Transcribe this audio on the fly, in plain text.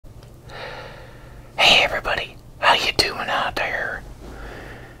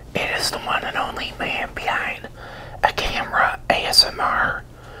one and only man behind a camera ASMR.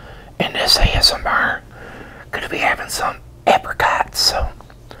 In this ASMR, gonna be having some apricots, so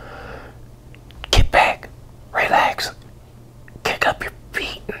get back, relax, kick up your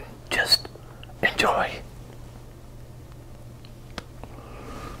feet, and just enjoy.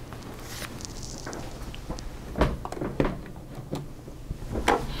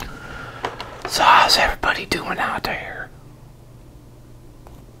 So how's everybody doing out there?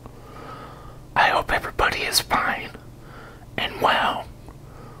 I hope everybody is fine and well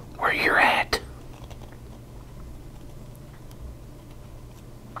where you're at.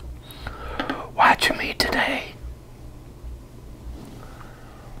 Watching me today.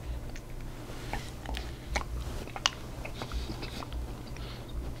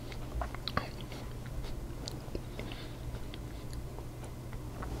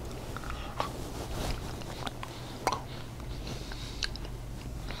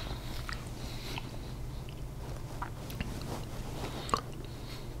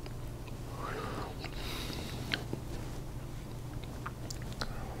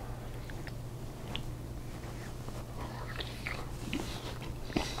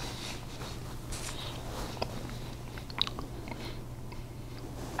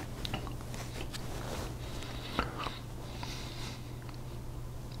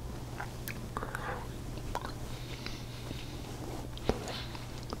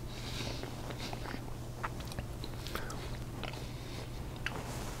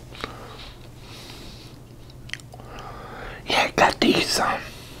 Yeah, I got these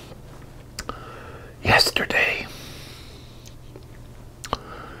yesterday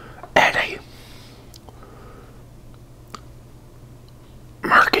at a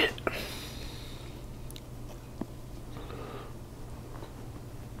market.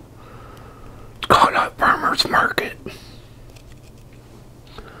 It's called a farmer's market.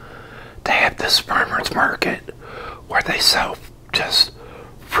 They have this farmer's market where they sell just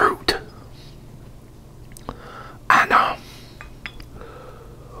fruit on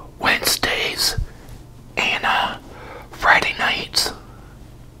Wednesdays and Friday nights.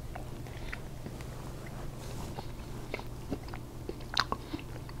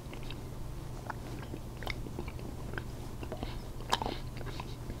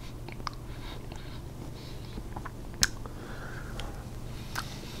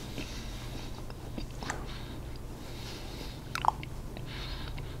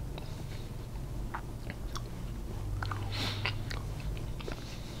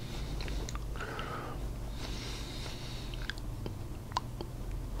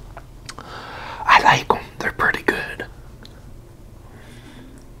 I like them. They're pretty good.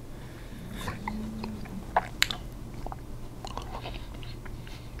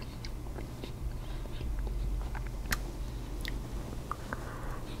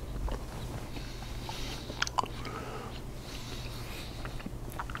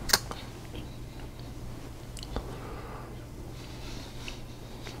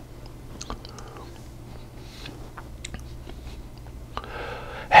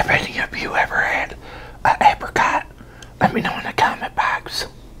 Have any of you ever had an apricot? Let me know in the comment box.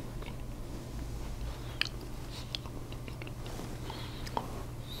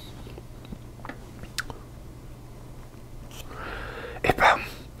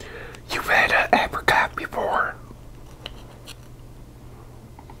 If you've had an apricot before.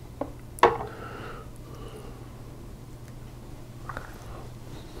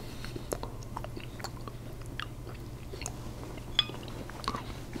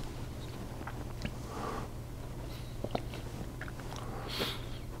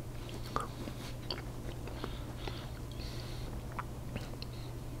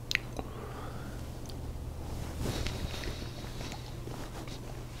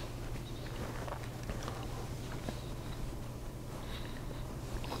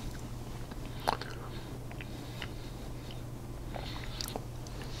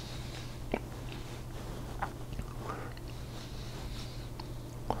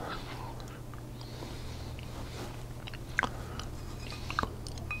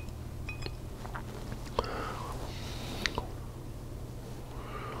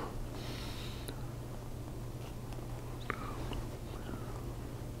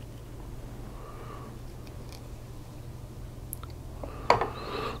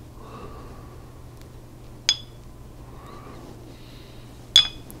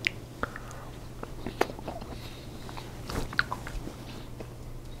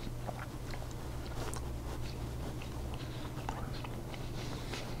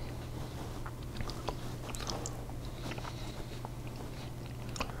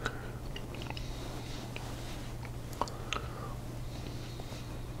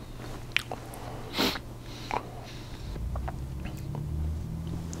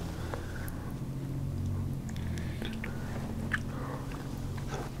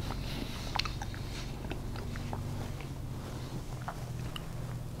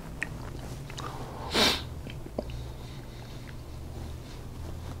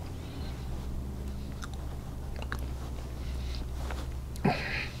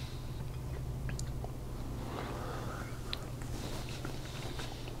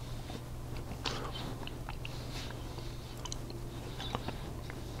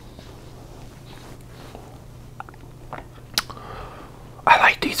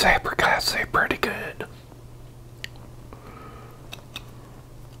 like these apricots, they're pretty good.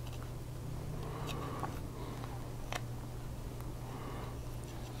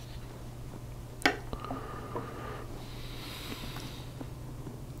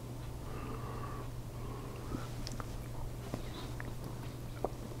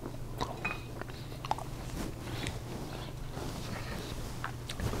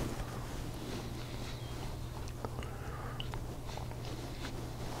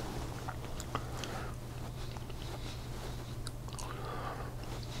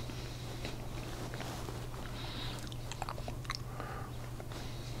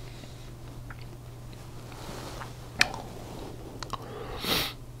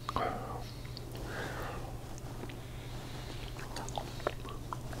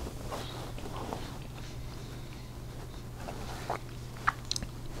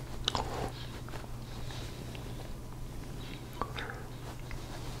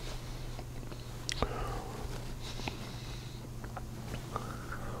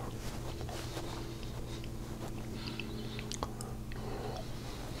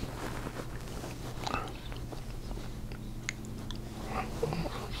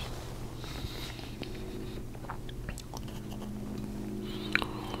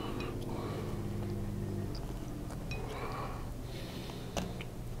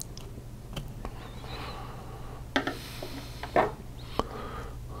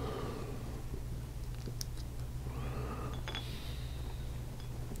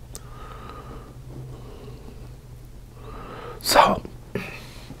 So,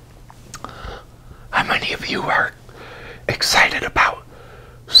 how many of you are excited about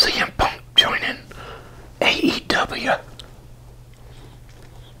CM Punk joining AEW?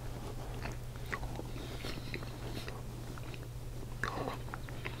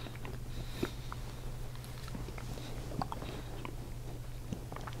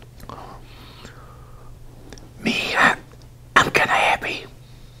 Me, I'm kinda happy.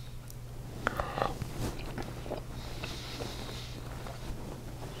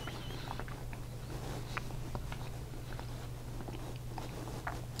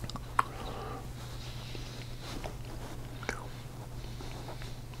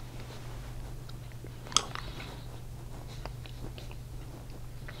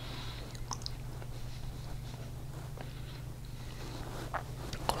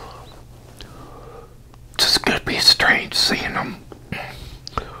 Just could be strange seeing them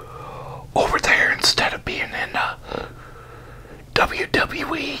over there instead of being in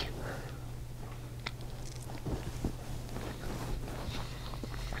WWE.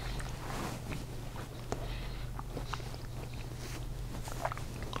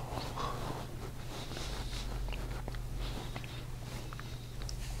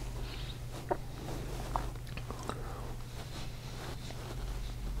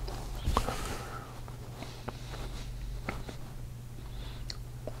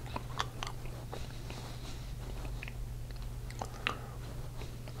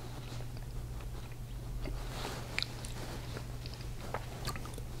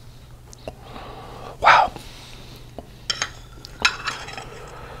 Wow,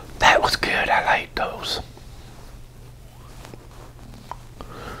 that was good. I like those.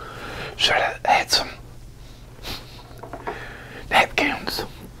 Should have had some napkins,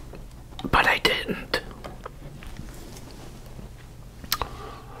 but I didn't.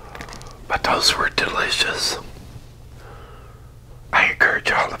 But those were delicious. I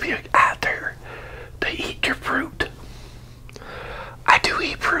encourage all of you out there to eat your fruit. I do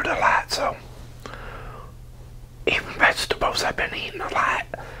eat fruit a lot, so even vegetables I've been eating a lot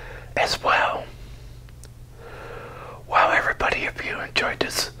as well. Well, everybody, if you enjoyed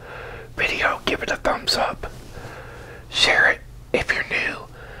this video, give it a thumbs up. Share it if you're new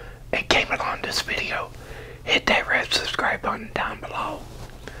and came along this video. Hit that red subscribe button down below.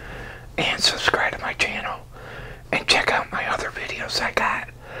 And subscribe to my channel. And check out my other videos I got.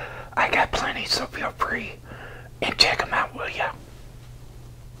 I got plenty, so feel free and check them out, will ya?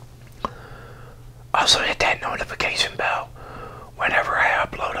 Also hit that notification bell. Whenever I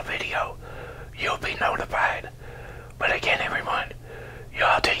upload a video, you'll be notified. But again, everyone,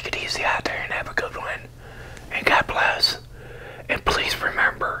 y'all take it easy out there and have a good one. And God bless. And please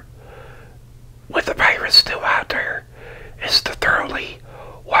remember, with the virus still out there, is to thoroughly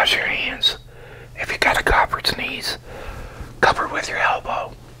wash your hands. If you got a cough or sneeze, cover with your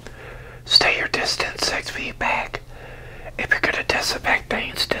elbow. Stay your distance 6 feet back. If you're going to disinfect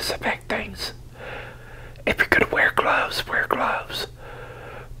things, disinfect things. If you're going to wear gloves, wear gloves.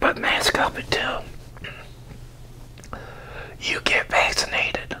 But mask up until you get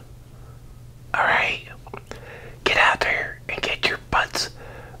vaccinated. Alright? Get out there and get your butts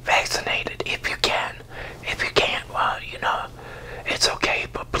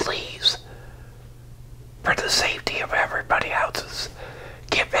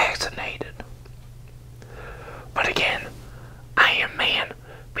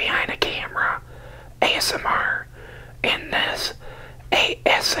ASMR. And this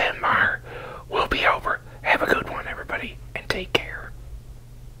ASMR will be over. Have a good one,